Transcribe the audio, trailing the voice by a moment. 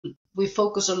we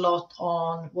focus a lot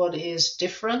on what is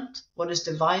different, what is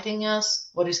dividing us,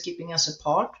 what is keeping us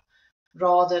apart,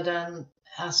 rather than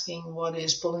asking what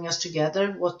is pulling us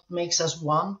together, what makes us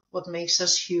one, what makes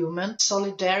us human.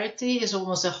 Solidarity is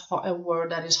almost a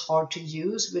word that is hard to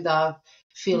use without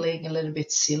feeling a little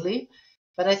bit silly.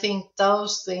 But I think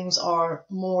those things are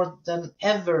more than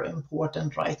ever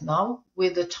important right now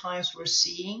with the times we're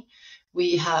seeing.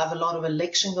 We have a lot of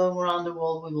election going around the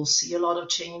world. We will see a lot of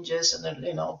changes and,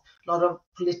 a lot of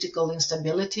political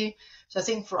instability. So I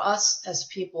think for us as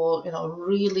people,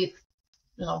 really,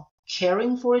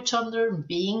 caring for each other,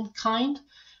 being kind,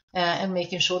 and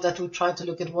making sure that we try to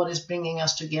look at what is bringing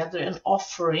us together and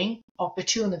offering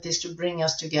opportunities to bring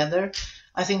us together,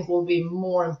 I think will be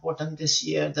more important this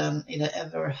year than it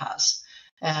ever has.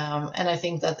 And I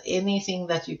think that anything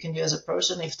that you can do as a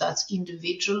person, if that's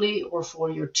individually or for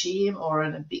your team or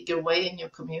in a bigger way in your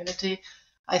community,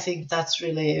 I think that's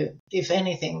really, if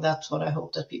anything, that's what I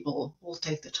hope that people will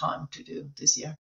take the time to do this year.